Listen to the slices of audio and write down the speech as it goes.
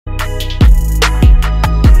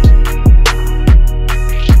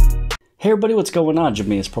Hey everybody, what's going on?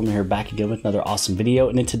 It's Promo here, back again with another awesome video.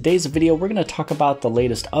 And in today's video, we're going to talk about the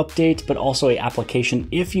latest update, but also an application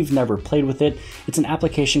if you've never played with it. It's an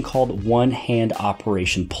application called One Hand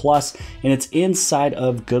Operation Plus, and it's inside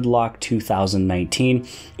of Good Lock 2019.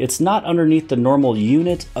 It's not underneath the normal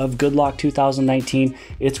unit of Good Lock 2019.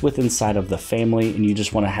 It's within inside of the family, and you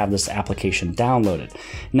just want to have this application downloaded.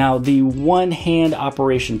 Now, the One Hand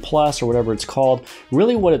Operation Plus, or whatever it's called,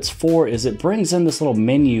 really what it's for is it brings in this little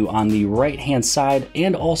menu on the right hand side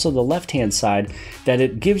and also the left hand side that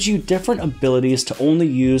it gives you different abilities to only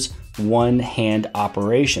use one hand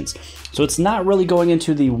operations. So it's not really going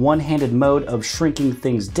into the one-handed mode of shrinking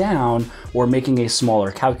things down or making a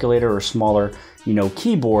smaller calculator or smaller,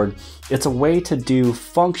 keyboard. It's a way to do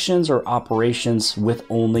functions or operations with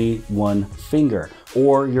only one finger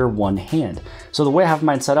or your one hand. So the way I have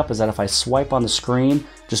mine set up is that if I swipe on the screen,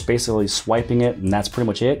 just basically swiping it, and that's pretty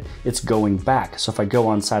much it, it's going back. So if I go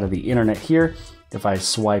on side of the internet here, if I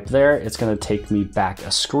swipe there, it's going to take me back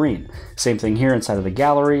a screen. Same thing here inside of the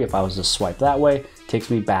gallery. If I was to swipe that way, it takes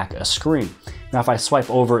me back a screen. Now, if I swipe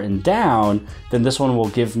over and down, then this one will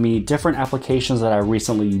give me different applications that I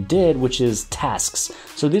recently did, which is tasks.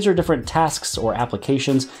 So these are different tasks or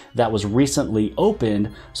applications that was recently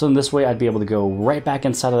opened. So in this way, I'd be able to go right back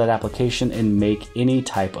inside of that application and make any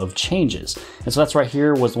type of changes. And so that's right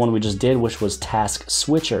here was the one we just did, which was Task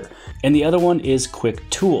Switcher. And the other one is Quick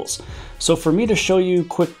Tools. So for me to show you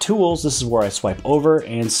quick tools, this is where I swipe over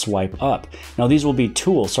and swipe up. Now these will be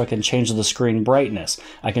tools, so I can change the screen brightness.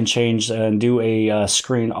 I can change and do a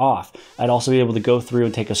screen off. I'd also be able to go through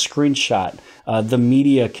and take a screenshot. The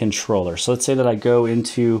media controller. So let's say that I go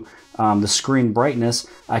into the screen brightness.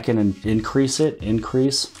 I can increase it,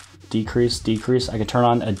 decrease. I can turn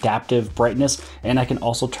on adaptive brightness, and I can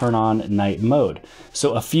also turn on night mode.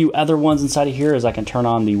 So a few other ones inside of here is I can turn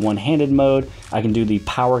on the one-handed mode. I can do the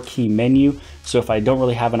power key menu. So if I don't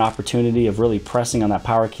really have an opportunity of really pressing on that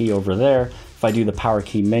power key over there, if I do the power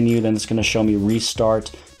key menu, then it's going to show me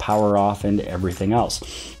restart, power off, and everything else.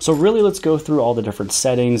 So really, let's go through all the different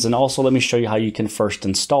settings, and also let me show you how you can first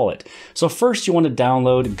install it. So first, you want to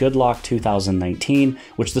download Good Lock 2019,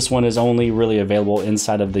 which this one is only really available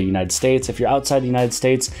inside of the United States. If you're outside the United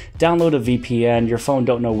States, download a VPN. Your phone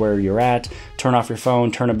don't know where you're at. Turn off your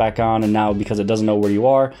phone, turn it back on, and now because it doesn't know where you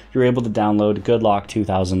are, you're able to download Good Lock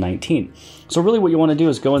 2019. So really what you want to do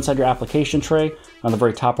is go inside your application tray. On the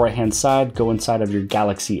very top right hand side, go inside of your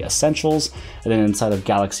Galaxy Essentials, and then inside of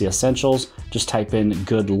Galaxy Essentials, just type in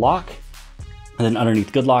Good Lock. And then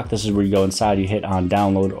underneath Good Lock, this is where you go inside, you hit on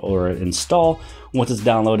download or install. Once it's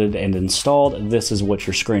downloaded and installed, this is what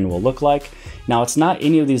your screen will look like. Now, it's not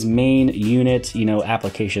any of these main unit,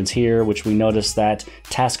 applications here, which we noticed that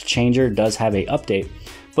Task Changer does have a update,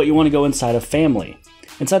 but you want to go inside of Family.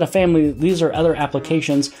 Inside of Family, these are other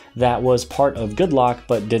applications that was part of Good Lock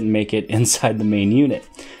but didn't make it inside the main unit.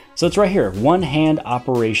 So it's right here, One Hand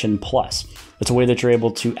Operation Plus. It's a way that you're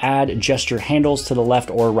able to add gesture handles to the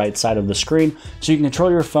left or right side of the screen so you can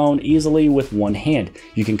control your phone easily with one hand.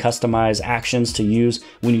 You can customize actions to use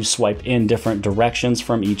when you swipe in different directions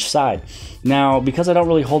from each side. Now, because I don't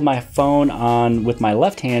really hold my phone on with my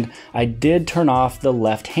left hand, I did turn off the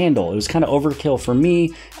left handle. It was kind of overkill for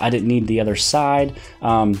me. I didn't need the other side,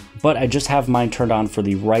 but I just have mine turned on for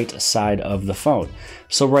the right side of the phone.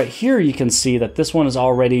 So right here, you can see that this one is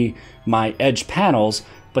already my edge panels,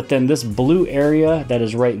 but then this blue area that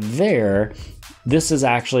is right there, this is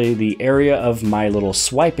actually the area of my little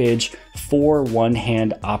swipage for One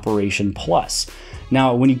Hand Operation Plus.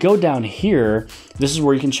 Now, when you go down here, this is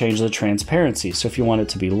where you can change the transparency. So if you want it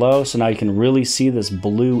to be low, so now you can really see this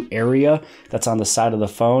blue area that's on the side of the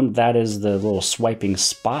phone. That is the little swiping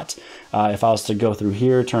spot. If I was to go through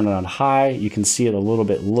here, turn it on high, you can see it a little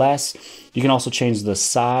bit less. You can also change the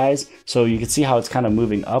size. So you can see how it's kind of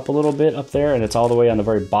moving up a little bit up there, and it's all the way on the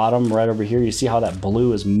very bottom right over here. You see how that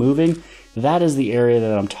blue is moving? That is the area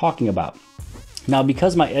that I'm talking about. Now,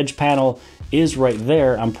 because my edge panel is right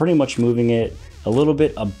there, I'm pretty much moving it a little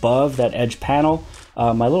bit above that edge panel.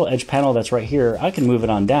 My little edge panel that's right here, I can move it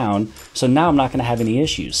on down. So now I'm not gonna have any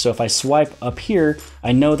issues. So if I swipe up here,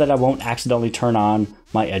 I know that I won't accidentally turn on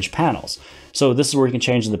my edge panels. So this is where you can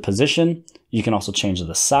change the position. You can also change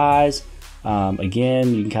the size.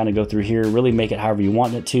 Again, you can kind of go through here, really make it however you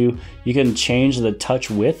want it to. You can change the touch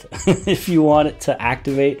width if you want it to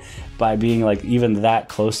activate by being like even that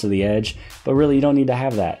close to the edge, but really you don't need to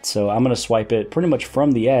have that. So I'm going to swipe it pretty much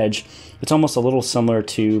from the edge. It's almost a little similar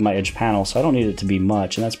to my edge panel, so I don't need it to be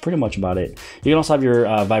much, and that's pretty much about it. You can also have your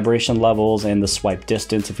vibration levels and the swipe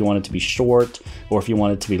distance if you want it to be short or if you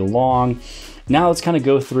want it to be long. Now let's kind of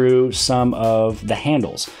go through some of the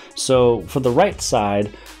handles. So for the right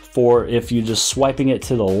side, for if you're just swiping it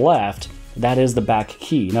to the left, that is the back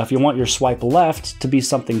key. Now, if you want your swipe left to be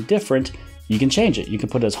something different, you can change it. You can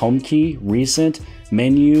put it as home key, recent,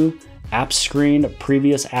 menu, app screen,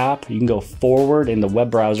 previous app. You can go forward in the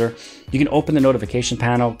web browser. You can open the notification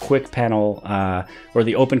panel, quick panel, or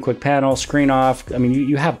the open quick panel, screen off. I mean,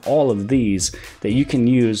 you have all of these that you can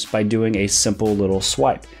use by doing a simple little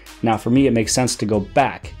swipe. Now, for me, it makes sense to go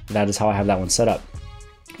back. That is how I have that one set up.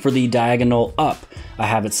 For the diagonal up, I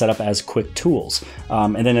have it set up as quick tools.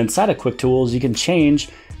 And then inside of quick tools, you can change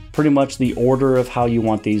pretty much the order of how you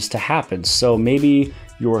want these to happen. So maybe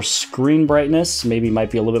your screen brightness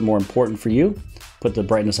might be a little bit more important for you. Put the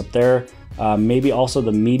brightness up there. Maybe also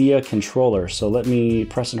the media controller. So let me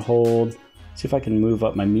press and hold. See if I can move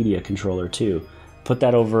up my media controller too. Put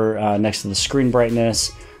that over next to the screen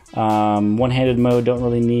brightness. One-handed mode, don't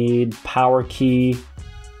really need. Power key.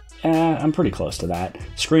 I'm pretty close to that.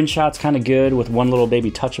 Screenshot's kind of good. With one little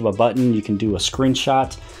baby touch of a button, you can do a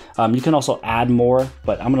screenshot. You can also add more,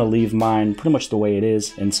 but I'm going to leave mine pretty much the way it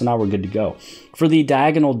is, and so now we're good to go. For the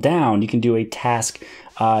diagonal down, you can do a task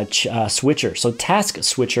switcher. So task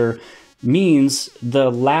switcher means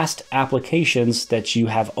the last applications that you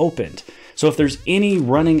have opened. So if there's any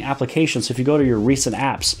running applications, so if you go to your recent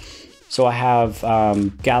apps, so I have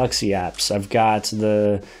Galaxy apps, I've got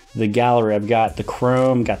the gallery, I've got the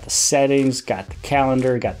Chrome, got the settings, got the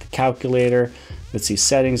calendar, got the calculator. Let's see,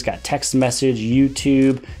 settings, got text message,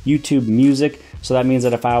 YouTube music. So that means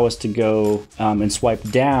that if I was to go and swipe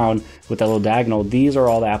down with that little diagonal, these are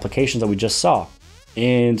all the applications that we just saw,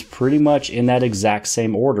 and pretty much in that exact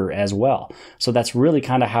same order as well. So that's really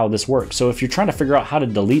kind of how this works. So if you're trying to figure out how to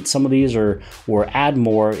delete some of these or add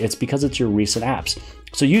more, it's because it's your recent apps.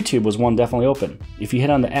 So YouTube was one definitely open. If you hit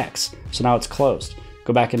on the X, so now it's closed.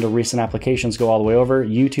 Go back into recent applications, go all the way over.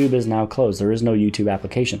 YouTube is now closed. There is no YouTube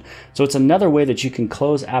application. So it's another way that you can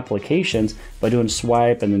close applications by doing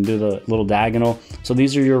swipe and then do the little diagonal. So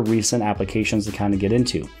these are your recent applications to kind of get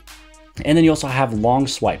into. And then you also have long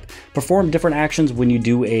swipe. Perform different actions when you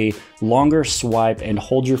do a longer swipe and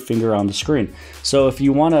hold your finger on the screen. So if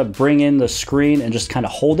you want to bring in the screen and just kind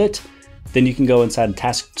of hold it, then you can go inside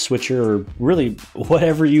task switcher or really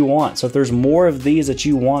whatever you want. So if there's more of these that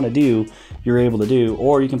you want to do, you're able to do,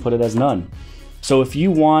 or you can put it as none. So if you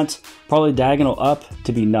want probably diagonal up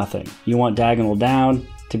to be nothing, you want diagonal down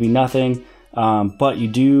to be nothing, but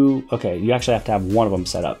you actually have to have one of them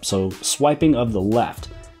set up. So swiping of the left,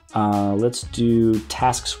 let's do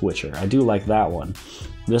task switcher. I do like that one.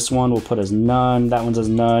 This one we'll put as none, that one's as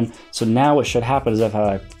none. So now what should happen is if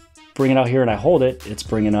I bring it out here and I hold it, it's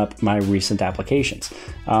bringing up my recent applications.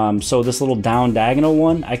 So this little down diagonal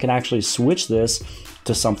one, I can actually switch this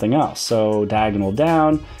to something else. So diagonal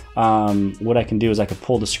down, what I can do is I can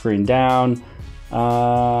pull the screen down,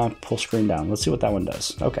 pull screen down. Let's see what that one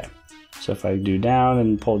does. Okay, so if I do down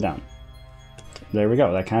and pull it down, there we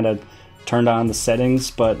go. That kind of turned on the settings,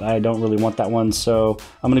 but I don't really want that one. So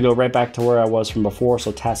I'm gonna go right back to where I was from before.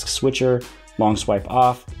 So task switcher, long swipe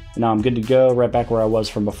off. Now I'm good to go, right back where I was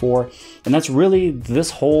from before. And that's really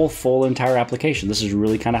this whole full entire application. This is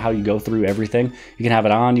really kind of how you go through everything. You can have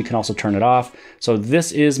it on, you can also turn it off. So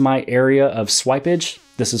this is my area of swipage.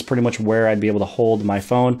 This is pretty much where I'd be able to hold my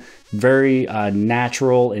phone. Very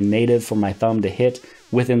natural and native for my thumb to hit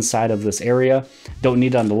with inside of this area. Don't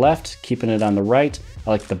need it on the left, keeping it on the right. I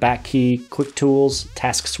like the back key, quick tools,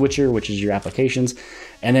 task switcher, which is your applications.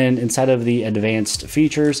 And then inside of the advanced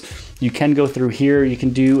features, you can go through here. You can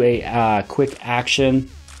do a quick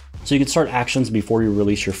action. So you can start actions before you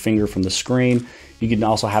release your finger from the screen. You can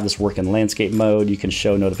also have this work in landscape mode. You can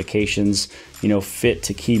show notifications, fit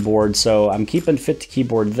to keyboard. So I'm keeping fit to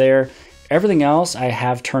keyboard there. Everything else I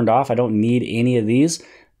have turned off. I don't need any of these,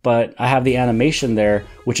 but I have the animation there,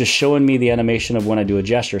 which is showing me the animation of when I do a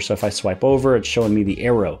gesture. So if I swipe over, it's showing me the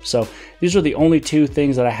arrow. So these are the only two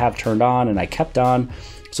things that I have turned on and I kept on.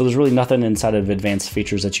 So there's really nothing inside of advanced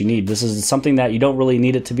features that you need. This is something that you don't really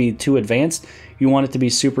need it to be too advanced. You want it to be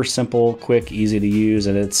super simple, quick, easy to use,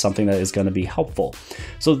 and it's something that is going to be helpful.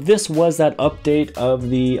 So this was that update of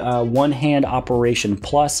the One Hand Operation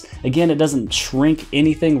Plus. Again, it doesn't shrink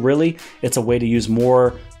anything really. It's a way to use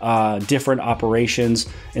more different operations.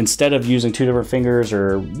 Instead of using two different fingers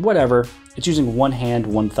or whatever, it's using one hand,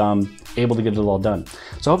 one thumb, able to get it all done.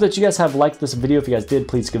 So I hope that you guys have liked this video. If you guys did,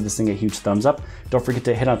 please give this thing a huge thumbs up. Don't forget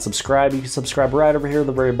to hit on subscribe. You can subscribe right over here at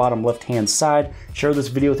the very bottom left-hand side. Share this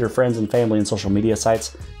video with your friends and family and social media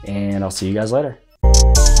sites, and I'll see you guys later.